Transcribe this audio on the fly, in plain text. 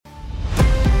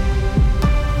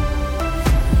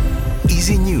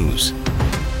Easy News.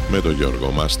 Με τον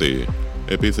Γιώργο Μαστή.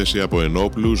 Επίθεση από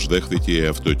ενόπλους δέχθηκε η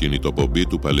αυτοκινητοπομπή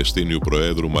του Παλαιστίνιου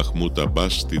Προέδρου Μαχμούντ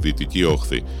Αμπάς στη Δυτική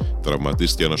Όχθη.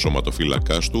 Τραυματίστηκε ένας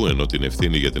σωματοφύλακας του, ενώ την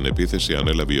ευθύνη για την επίθεση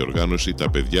ανέλαβε η οργάνωση «Τα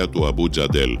παιδιά του Αμπού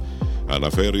Τζαντέλ».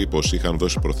 Αναφέρει πως είχαν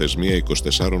δώσει προθεσμία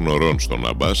 24 ωρών στον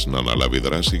Αμπάς να αναλάβει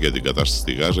δράση για την κατάσταση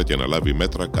στη Γάζα και να λάβει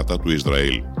μέτρα κατά του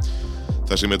Ισραήλ.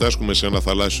 Θα συμμετάσχουμε σε ένα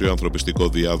θαλάσσιο ανθρωπιστικό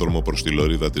διάδρομο προς τη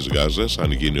λωρίδα της Γάζας,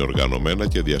 αν γίνει οργανωμένα,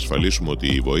 και διασφαλίσουμε ότι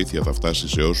η βοήθεια θα φτάσει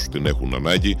σε όσους την έχουν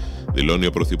ανάγκη, δηλώνει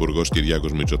ο Πρωθυπουργός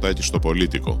Κυριάκος Μητσοτάκης στο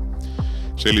Πολίτικο.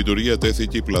 Σε λειτουργία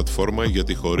τέθηκε η πλατφόρμα για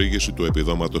τη χορήγηση του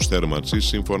επιδόματος θέρμανσης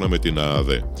σύμφωνα με την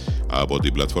ΑΑΔΕ. Από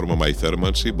την πλατφόρμα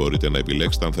MyThermancy μπορείτε να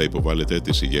επιλέξετε αν θα υποβάλλετε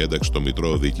αίτηση για ένταξη στο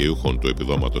Μητρό Δικαιούχων του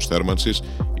επιδόματος θέρμανσης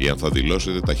ή αν θα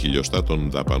δηλώσετε τα χιλιοστά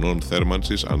των δαπανών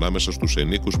θέρμανσης ανάμεσα στους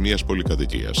ενοίκους μιας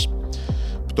πολυκατοικίας.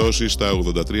 Πτώση στα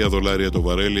 $83 το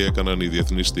βαρέλι έκαναν οι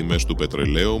διεθνείς τιμές του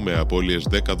πετρελαίου, με απώλειες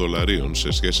 $10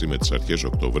 σε σχέση με τις αρχές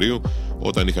Οκτωβρίου,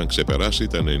 όταν είχαν ξεπεράσει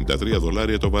τα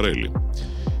 $93 το βαρέλι.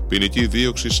 Ποινική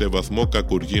δίωξη σε βαθμό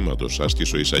κακουργήματος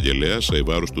άσκησε ο εισαγγελέας σε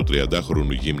βάρος του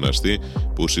 30χρονου γυμναστή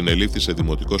που συνελήφθη σε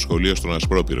δημοτικό σχολείο στον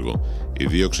Ασπρόπυργο. Η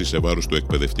δίωξη σε βάρος του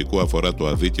εκπαιδευτικού αφορά το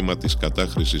αδίκημα της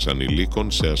κατάχρησης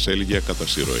ανηλίκων σε ασέλγεια κατά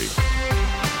συρροή.